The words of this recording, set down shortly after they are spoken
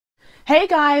Hey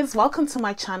guys, welcome to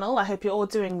my channel. I hope you're all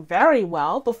doing very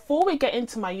well. Before we get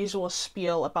into my usual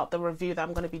spiel about the review that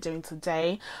I'm going to be doing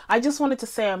today, I just wanted to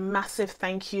say a massive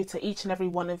thank you to each and every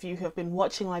one of you who have been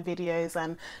watching my videos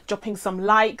and dropping some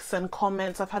likes and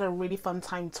comments. I've had a really fun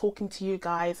time talking to you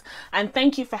guys, and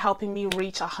thank you for helping me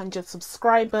reach 100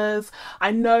 subscribers.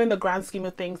 I know in the grand scheme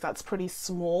of things that's pretty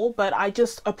small, but I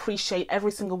just appreciate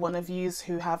every single one of you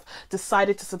who have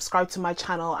decided to subscribe to my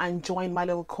channel and join my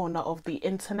little corner of the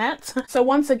internet. So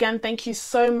once again, thank you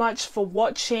so much for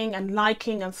watching and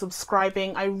liking and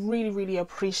subscribing. I really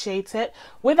appreciate it.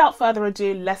 Without further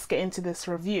ado, let's get into this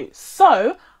review.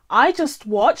 So I just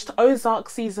watched Ozark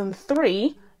season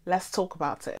 3. Let's talk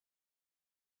about it.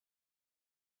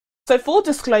 So full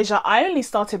disclosure, I only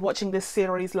started watching this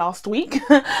series last week.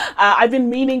 I've been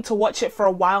meaning to watch it for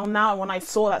a while now, and when I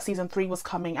saw that season 3 was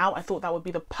coming out, I thought that would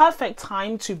be the perfect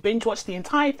time to binge watch the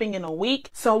entire thing in a week.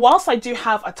 So whilst I do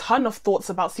have a ton of thoughts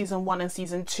about season 1 and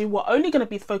season 2, we're only going to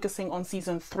be focusing on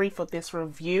season 3 for this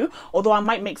review, although I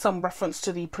might make some reference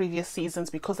to the previous seasons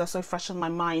because they're so fresh in my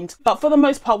mind. But for the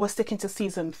most part, we're sticking to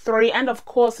season 3, and of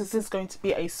course this is going to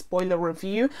be a spoiler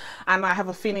review, and I have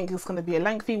a feeling it's going to be a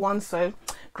lengthy one, so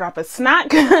grab a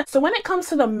snack. So when it comes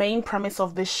to the main premise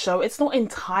of this show, it's not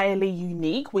entirely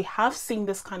unique. We have seen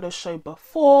this kind of show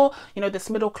before, you know, this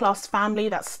middle class family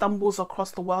that stumbles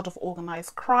across the world of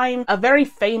organized crime. A very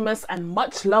famous and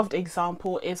much loved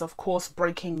example is of course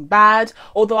Breaking Bad,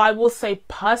 although I will say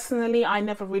personally I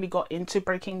never really got into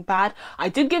Breaking Bad. I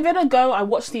did give it a go. I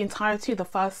watched the entirety of the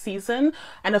first season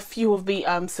and a few of the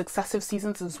successive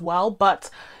seasons as well, but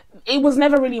it was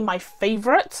never really my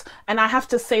favorite, and I have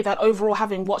to say that overall,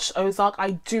 having watched Ozark,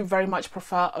 I do very much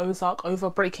prefer Ozark over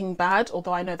Breaking Bad,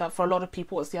 although I know that for a lot of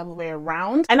people it's the other way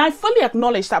around. And I fully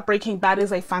acknowledge that Breaking Bad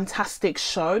is a fantastic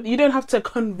show. You don't have to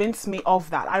convince me of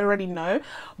that, I already know,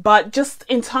 but just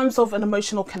in terms of an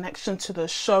emotional connection to the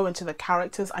show and to the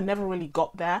characters, I never really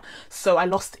got there, so I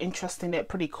lost interest in it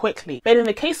pretty quickly. But in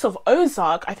the case of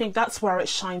Ozark, I think that's where it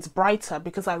shines brighter,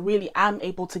 because I really am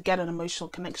able to get an emotional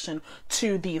connection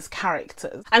to these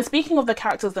characters. And speaking of the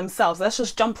characters themselves, let's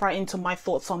just jump right into my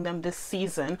thoughts on them this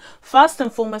season. First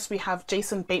and foremost, we have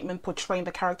Jason Bateman portraying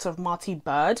the character of Marty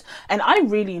Bird, and I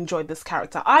really enjoyed this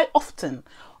character. I often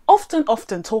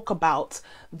talk about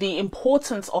the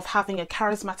importance of having a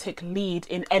charismatic lead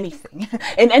in anything,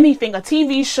 a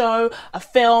TV show, a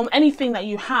film, anything that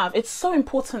you have. It's so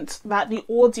important that the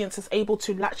audience is able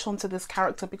to latch onto this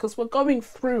character because we're going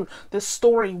through the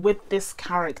story with this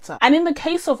character. And in the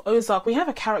case of Ozark, we have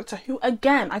a character who,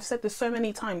 again, I've said this so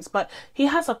many times, but he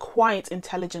has a quiet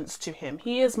intelligence to him.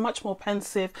 He is much more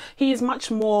pensive. He is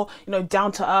much more, you know,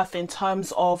 down to earth in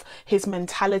terms of his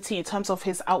mentality, in terms of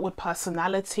his outward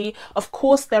personality. Of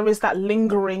course, there is that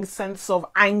lingering sense of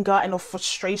anger and of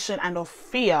frustration and of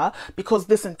fear because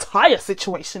this entire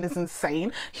situation is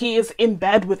insane. He is in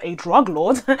bed with a drug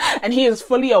lord and he is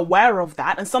fully aware of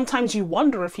that, and sometimes you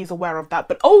wonder if he's aware of that,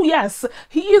 but oh yes,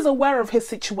 he is aware of his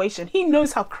situation. He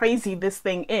knows how crazy this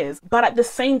thing is, but at the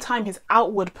same time his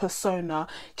outward persona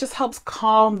just helps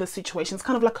calm the situation. It's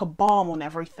kind of like a balm on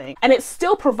everything, and it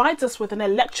still provides us with an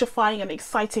electrifying and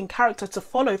exciting character to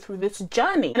follow through this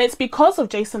journey. And it's because of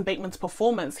Jason Bateman's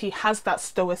performance. He has that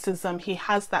stoicism, he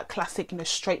has that classic, you know,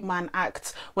 straight man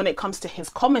act when it comes to his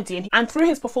comedy, and through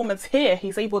his performance here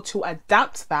he's able to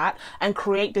adapt that and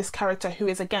create this character who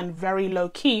is again very low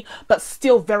key but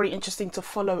still very interesting to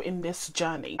follow in this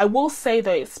journey. I will say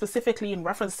though, specifically in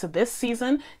reference to this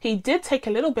season, he did take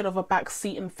a little bit of a back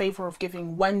seat in favor of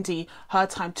giving Wendy her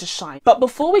time to shine. But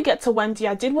before we get to Wendy,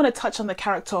 I did want to touch on the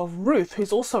character of Ruth,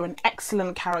 who's also an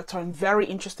excellent character and very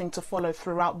interesting to follow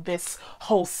throughout this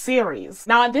whole series.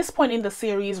 Now at this point in the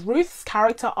series, Ruth's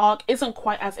character arc isn't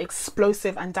quite as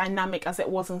explosive and dynamic as it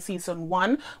was in season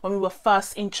 1 when we were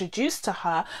first introduced to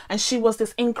her, and she was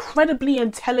this incredibly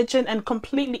intelligent and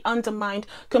completely undermined,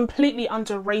 completely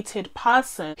underrated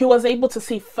person who was able to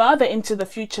see further into the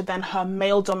future than her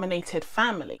male-dominated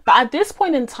family. But at this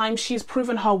point in time, she's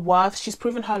proven her worth, she's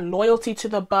proven her loyalty to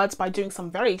the Birds by doing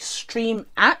some very extreme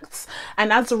acts,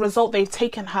 and as a result they've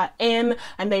taken her in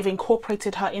and they've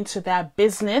incorporated her into their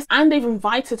business and they've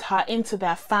invited her into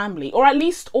their family, or at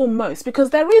least almost, because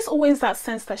there is always that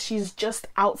sense that she's just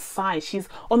outside, she's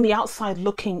on the outside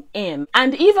looking in.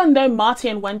 And even though Marty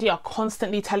and Wendy are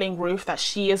constantly telling Ruth that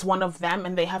she is one of them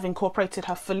and they have incorporated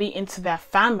her fully into their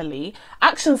family,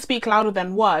 actions speak louder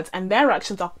than words, and their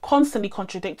actions are constantly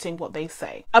contradicting what they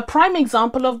say. A prime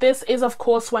example of this is of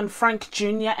course when Frank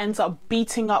Jr. ends up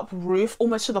beating up Ruth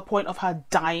almost to the point of her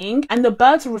dying, and the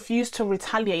Birds refuse to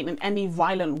retaliate in any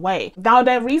violent way. Now,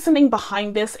 their reasoning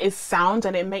behind this is sound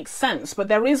and it makes sense, but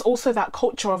there is also that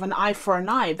culture of an eye for an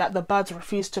eye that the birds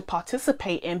refuse to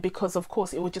participate in because, of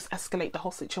course, it would just escalate the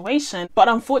whole situation. But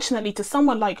unfortunately, to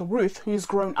someone like Ruth, who's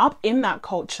grown up in that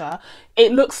culture,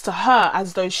 it looks to her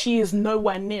as though she is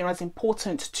nowhere near as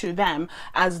important to them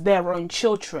as their own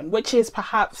children, which is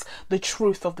perhaps the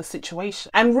truth of the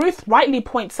situation. And Ruth rightly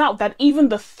points out that even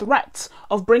the threat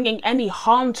of bringing any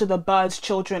harm to the birds'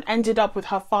 children ended up with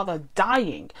her father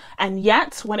dying. And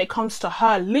yet, when it comes to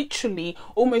her literally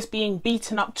almost being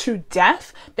beaten up to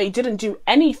death, they didn't do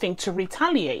anything to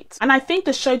retaliate. And I think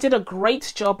the show did a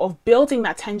great job of building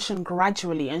that tension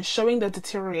gradually and showing the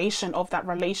deterioration of that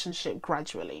relationship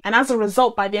gradually. And as a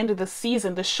result, by the end of the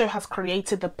season, the show has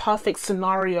created the perfect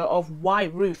scenario of why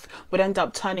Ruth would end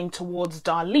up turning towards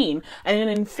Darlene. And in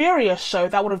an inferior show,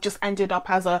 that would have just ended up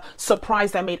as a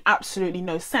surprise that made absolutely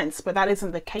no sense, but that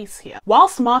isn't the case here.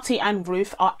 Whilst Marty and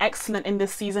Ruth are excellent in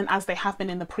this season as they have been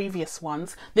in the previous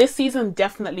ones, this season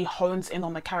definitely hones in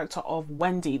on the character of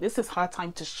Wendy. This is her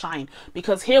time to shine,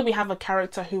 because here we have a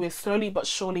character who is slowly but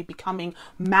surely becoming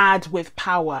mad with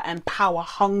power and power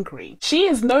hungry. She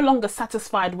is no longer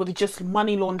satisfied with just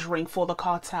money laundering for the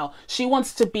cartel. She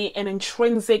wants to be an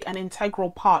intrinsic and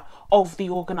integral part of the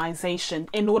organization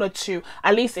in order to,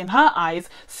 at least in her eyes,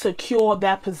 secure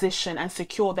their position and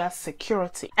secure their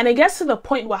security. And it gets to the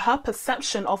point where her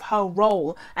perception of her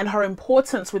role and her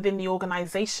importance within the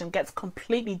organization gets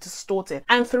completely distorted.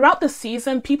 And throughout the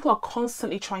season, people are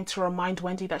constantly trying to remind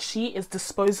Wendy that she is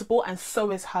disposable and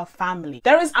so is her family.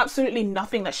 There is absolutely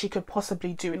nothing that she could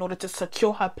possibly do in order to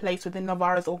secure her place within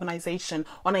Navarro's organization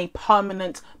on a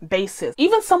permanent basis.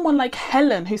 Even someone like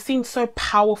Helen, who seemed so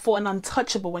powerful and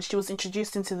untouchable when she was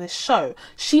introduced into this show,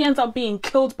 she ends up being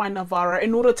killed by Navarro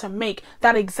in order to make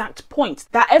that exact point,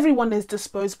 that everyone is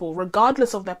disposable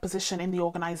regardless of their position in the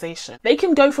organization. They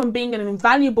can go from being an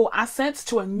invaluable asset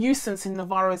to a nuisance in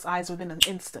Navarro's eyes within an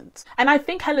instant. And I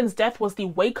think Helen's death was the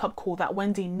wake-up call that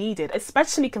Wendy needed,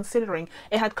 especially considering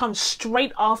it had come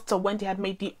straight after Wendy had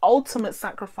made the ultimate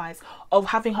sacrifice of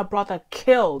having her brother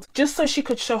killed, just so she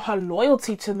could show her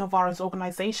loyalty to Navarro's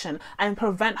organization and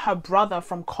prevent her brother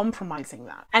from compromising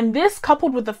that. And this,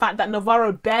 coupled with the fact that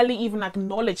Navarro barely even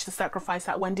acknowledged the sacrifice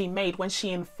that Wendy made when she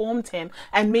informed him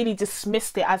and merely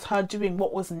dismissed it as her doing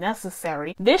what was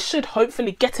necessary, this should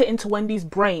hopefully get it into Wendy's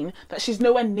brain that she's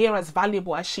nowhere near as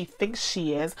valuable as she thinks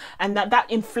she is, and that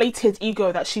inflated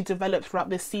ego that she developed throughout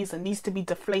this season needs to be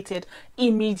deflated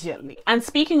immediately. And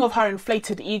speaking of her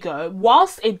inflated ego,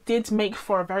 whilst it did make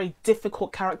for a very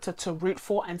difficult character to root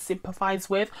for and sympathize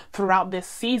with throughout this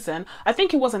season, I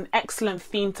think it was an excellent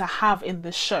theme to have in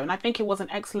the show, and I think it was an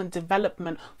excellent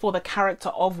development for the character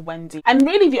of Wendy, and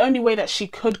really the only way that she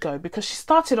could go, because she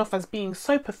started off as being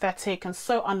so pathetic and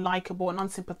so unlikable and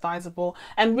unsympathizable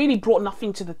and really brought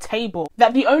nothing to the table,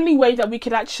 that the only way that we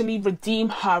could actually redeem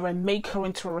her and make her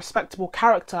into a respectable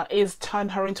character is turn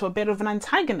her into a bit of an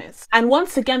antagonist. And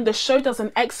once again, the show does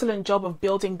an excellent job of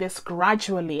building this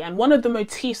gradually, and one of the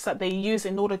motifs that they use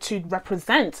in order to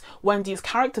represent Wendy's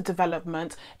character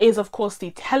development is of course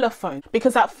the telephone,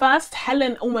 because at first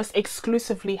Helen almost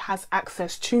exclusively has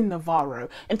access to Navarro.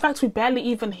 In fact, we barely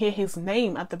even hear his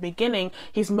name at the beginning.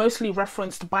 He's mostly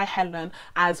referenced by Helen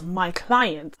as my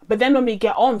client. But then when we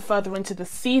get on further into the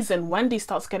season, Wendy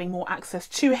starts getting more access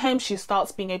to him. She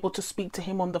starts being able to speak to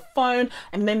him on the phone,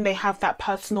 and then they have that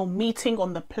personal meeting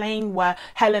on the plane where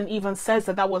Helen even says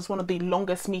that that was one of the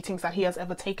longest meetings that he has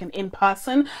ever taken in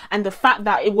person, and the fact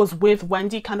that it was with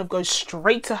Wendy kind of goes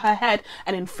straight to her head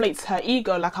and inflates her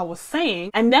ego, like I was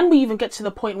saying. And then we even get to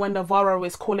the point when Navarro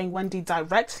is calling Wendy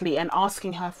directly and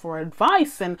asking her for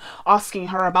advice and asking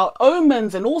her about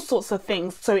omens and all sorts of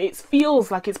things, so it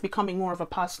feels like it's becoming more of a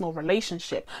personal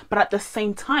relationship, but at the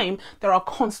same time there are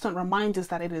constant reminders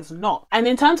that it is not. And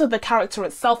in terms of the character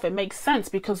itself, it makes sense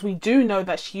because we do know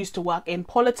that she used to work in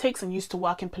politics and used to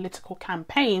work in political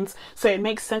campaigns, so it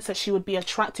makes sense that she would be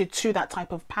attracted to that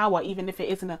type of power, even if it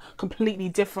is in a completely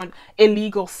different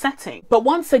illegal setting. But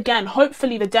once again,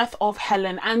 hopefully the death of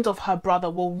Helen and of her brother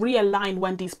will realign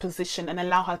Wendy's position and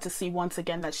allow her to see once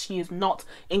again that she is not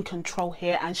in control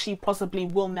here, and she possibly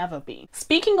will never be.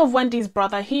 Speaking of Wendy's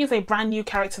brother, he is a brand new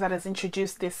character that is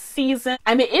introduced this season,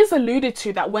 and it is alluded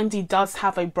to that Wendy does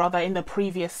have a brother in the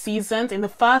previous seasons. In the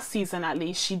first season at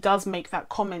least, she does make that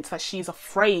comment that she's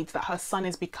afraid that her son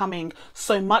is becoming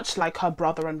so much like her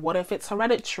brother, and what if it's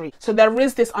hereditary? So there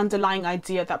is this underlying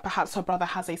idea that perhaps her brother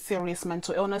has a serious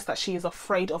mental illness that she is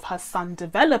afraid of her son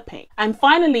developing. And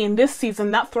finally in this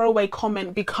season, that throwaway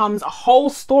comment becomes a whole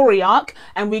story arc,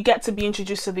 and we get to be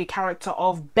introduced to the character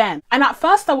of Ben. And at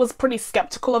first I was pretty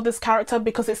skeptical of this character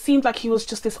because it seemed like he was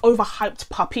just this overhyped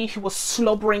puppy who was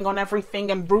slobbering on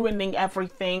everything and ruining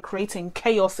everything, creating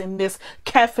chaos in this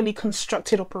carefully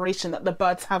constructed operation that the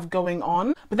birds have going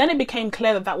on. But then it became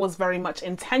clear that that was very much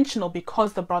intentional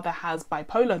because the brother has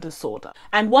bipolar disorder.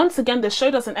 And once again, the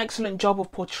show does an excellent job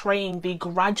of portraying the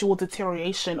gradual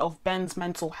deterioration of Ben's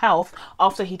mental health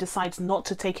after he decides not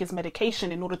to take his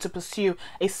medication in order to pursue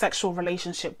a sexual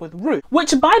relationship with Ruth,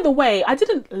 which, by the way, I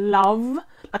didn't love.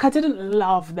 Like, I didn't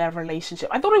love their relationship.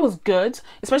 I thought it was good,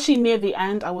 especially near the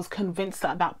end. I was convinced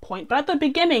at that point. But at the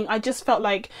beginning, I just felt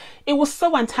like it was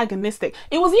so antagonistic.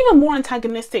 It was even more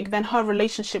antagonistic than her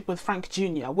relationship with Frank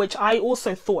Jr., which I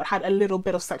also thought had a little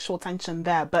bit of sexual tension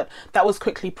there, but that was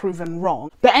quickly proven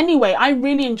wrong. But anyway, I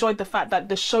really enjoyed the fact that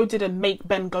the show didn't make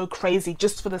Ben go crazy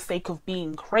just for the sake of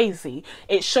being crazy.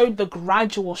 It showed the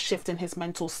gradual shift in his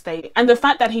mental state, and the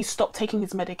fact that he stopped taking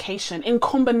his medication in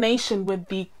combination with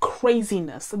the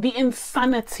craziness, the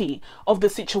insanity of the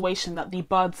situation that the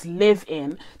birds live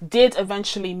in, did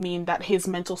eventually mean that his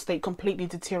mental state completely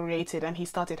deteriorated and he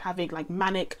started having like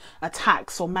manic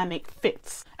attacks or manic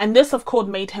fits. And this of course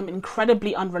made him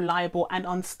incredibly unreliable and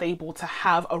unstable to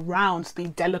have around the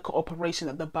delicate operation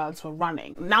that the birds were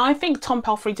running. Now, I think Tom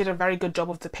Pelphrey did a very good job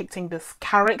of depicting this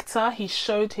character. He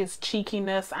showed his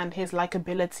cheekiness and his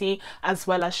likability, as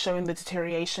well as showing the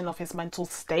deterioration of his mental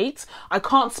state. I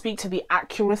can't speak to the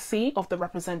accuracy of the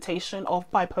representation of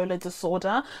bipolar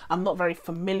disorder. I'm not very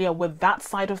familiar with that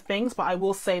side of things, but I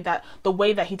will say that the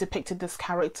way that he depicted this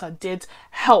character did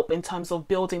help in terms of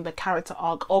building the character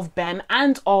arc of Ben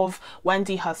and of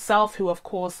Wendy herself, who of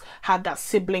course had that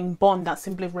sibling bond, that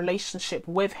sibling relationship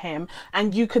with him,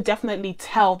 and you could definitely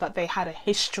tell that they had a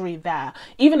history there,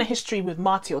 even a history with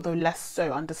Marty, although less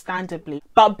so, understandably.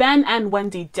 But Ben and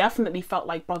Wendy definitely felt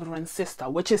like brother and sister,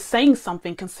 which is saying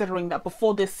something considering that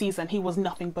before this season he was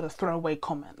nothing but a throwaway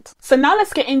comment. So now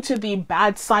let's get into the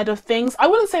bad side of things. I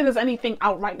wouldn't say there's anything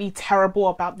outrightly terrible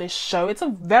about this show. It's a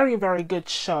very, very good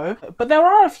show, but there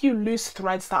are a few loose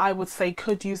threads that I would say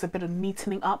could use a bit of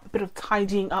neatening up, a bit of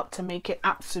tidying up to make it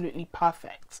absolutely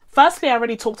perfect. Firstly, I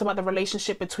already talked about the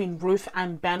relationship between Ruth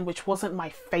and Ben, which wasn't my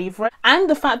favorite, and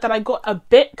the fact that I got a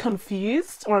bit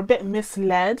confused or a bit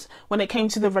misled when it came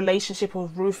to the relationship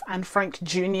of Ruth and Frank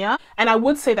Jr. And I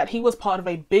would say that he was part of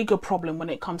a bigger problem when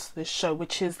it comes to this show,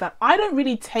 which is that I don't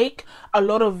really take a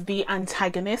lot of the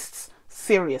antagonists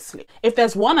seriously. If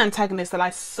there's one antagonist that I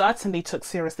certainly took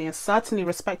seriously and certainly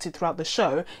respected throughout the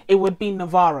show, it would be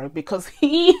Navarro, because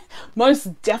he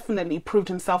most definitely proved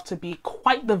himself to be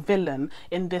quite the villain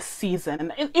in this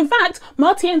season. And in fact,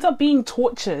 Marty ends up being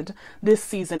tortured this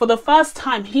season. For the first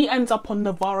time, he ends up on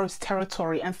Navarro's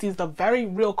territory and sees the very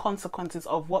real consequences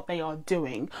of what they are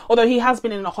doing. Although he has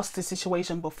been in a hostage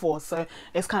situation before, so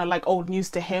it's kind of like old news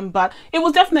to him, but it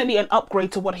was definitely an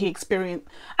upgrade to what he experienced.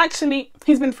 Actually,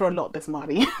 he's been through a lot this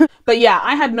Marty. But yeah,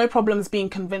 I had no problems being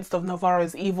convinced of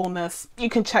Navarro's evilness. You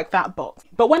can check that box.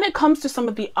 But when it comes to some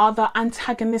of the other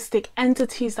antagonistic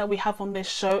entities that we have on this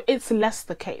show, it's less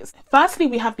the case. Firstly,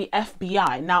 we have the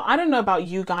FBI. Now, I don't know about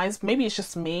you guys, maybe it's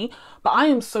just me, but I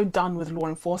am so done with law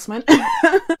enforcement.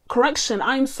 Correction,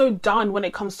 I am so done when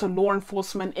it comes to law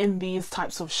enforcement in these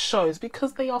types of shows,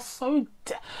 because they are so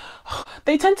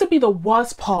they tend to be the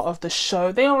worst part of the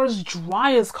show. They are as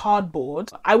dry as cardboard.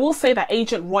 I will say that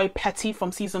Agent Roy Petty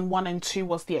from season 1 and 2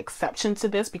 was the exception to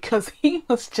this, because he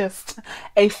was just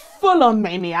a full-on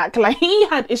maniac. Like, he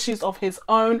had issues of his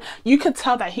own. You could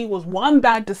tell that he was one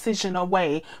bad decision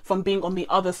away from being on the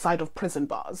other side of prison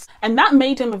bars, and that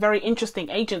made him a very interesting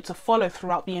agent to follow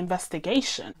throughout the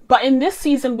investigation. But in this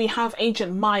season we have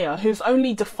Agent Maya, whose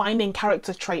only defining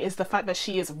character trait is the fact that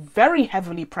she is very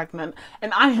heavily pregnant,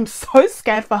 and I am so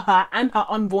scared for her and her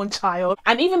unborn child.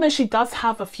 And even though she does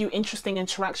have a few interesting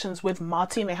interactions with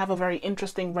Marty, and they have a very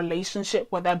interesting relationship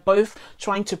where they're both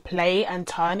trying to play and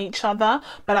turn each other,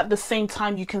 but at the same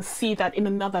time you can see that in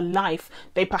another life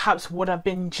they perhaps would have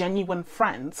been genuine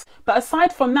friends. But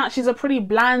aside from that, she's a pretty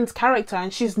bland character,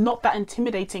 and she's not that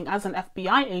intimidating as an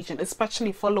FBI agent,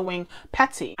 especially following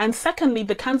Petty. And secondly,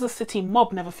 the Kansas City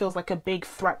mob never feels like a big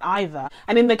threat either.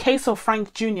 And in the case of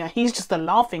Frank Jr., he's just a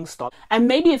laughing stock. And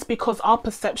maybe it's because our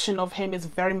perception of him is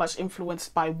very much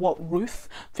influenced by what Ruth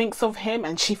thinks of him,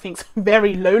 and she thinks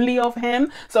very lowly of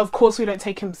him, so of course we don't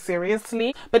take him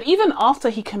seriously. But even after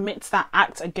he commits that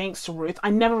act against Ruth, I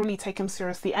never really take him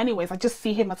seriously anyways. I just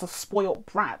see him as a spoiled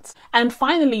brat. And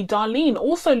finally, Darlene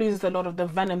also loses a lot of the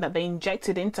venom that they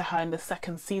injected into her in the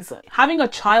second season. Having a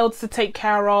child to take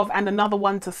care of and another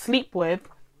one to sleep with,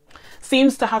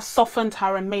 seems to have softened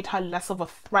her and made her less of a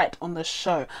threat on the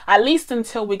show, at least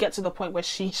until we get to the point where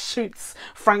she shoots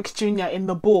Frank Jr. in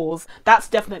the balls. That's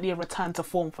definitely a return to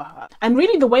form for her. And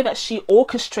really the way that she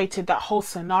orchestrated that whole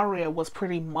scenario was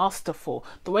pretty masterful.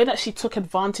 The way that she took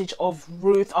advantage of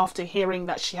Ruth after hearing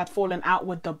that she had fallen out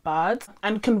with the birds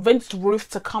and convinced Ruth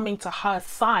to come into her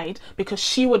side because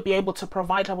she would be able to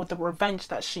provide her with the revenge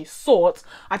that she sought,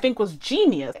 I think was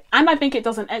genius. And I think it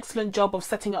does an excellent job of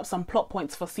setting up some plot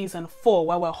points for season 4,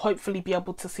 where we'll hopefully be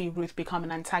able to see Ruth become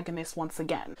an antagonist once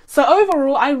again. So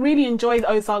overall, I really enjoyed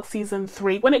Ozark season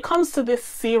 3. When it comes to this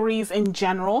series in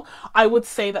general, I would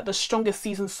say that the strongest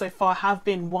seasons so far have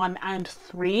been 1 and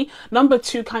 3. Number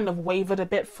 2 kind of wavered a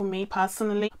bit for me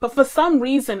personally, but for some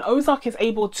reason Ozark is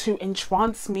able to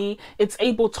entrance me. It's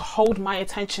able to hold my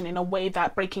attention in a way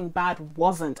that Breaking Bad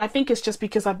wasn't. I think it's just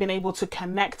because I've been able to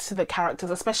connect to the characters,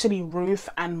 especially Ruth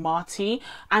and Marty,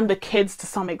 and the kids to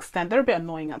some extent. They're a bit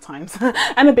annoying at times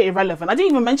and a bit irrelevant. I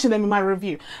didn't even mention them in my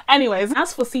review. Anyways,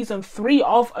 as for season 3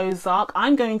 of Ozark,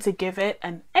 I'm going to give it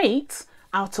an 8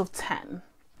 out of 10.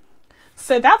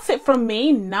 So that's it from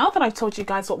me. Now that I've told you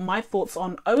guys what my thoughts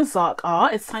on Ozark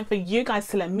are, it's time for you guys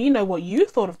to let me know what you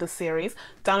thought of the series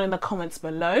down in the comments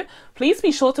below. Please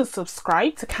be sure to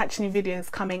subscribe to catch new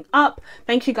videos coming up.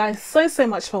 Thank you guys so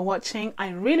much for watching. I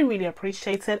really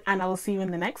appreciate it, and I will see you in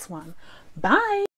the next one. Bye!